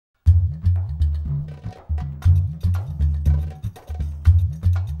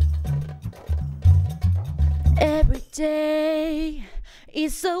Today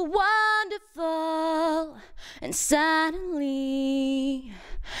is so wonderful, and suddenly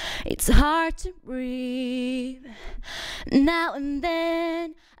it's hard to breathe. Now and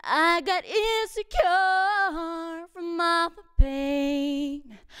then I got insecure from all the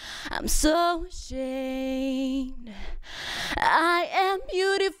pain. I'm so ashamed. I am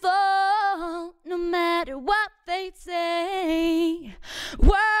beautiful, no matter what they say.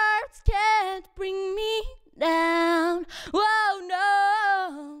 Words can't bring me down. Whoa,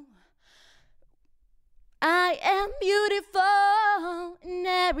 no. I am beautiful in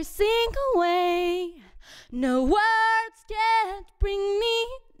every single way. No words can't bring me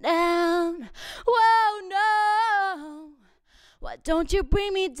down. Whoa, no. Why don't you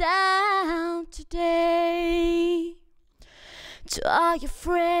bring me down today? To all your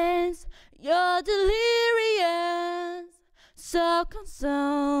friends, you're delirious, so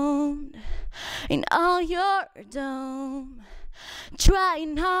consumed in all your dome,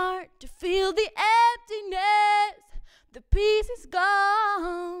 trying hard to feel the emptiness. The piece is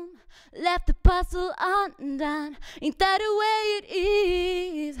gone, left the puzzle undone. Ain't that the way it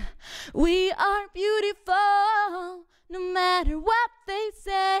is? We are beautiful, no matter what they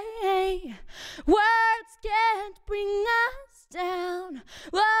say. Words can't bring us down.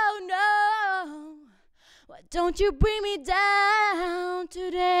 Oh no, why don't you bring me down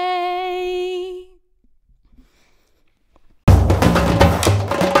today?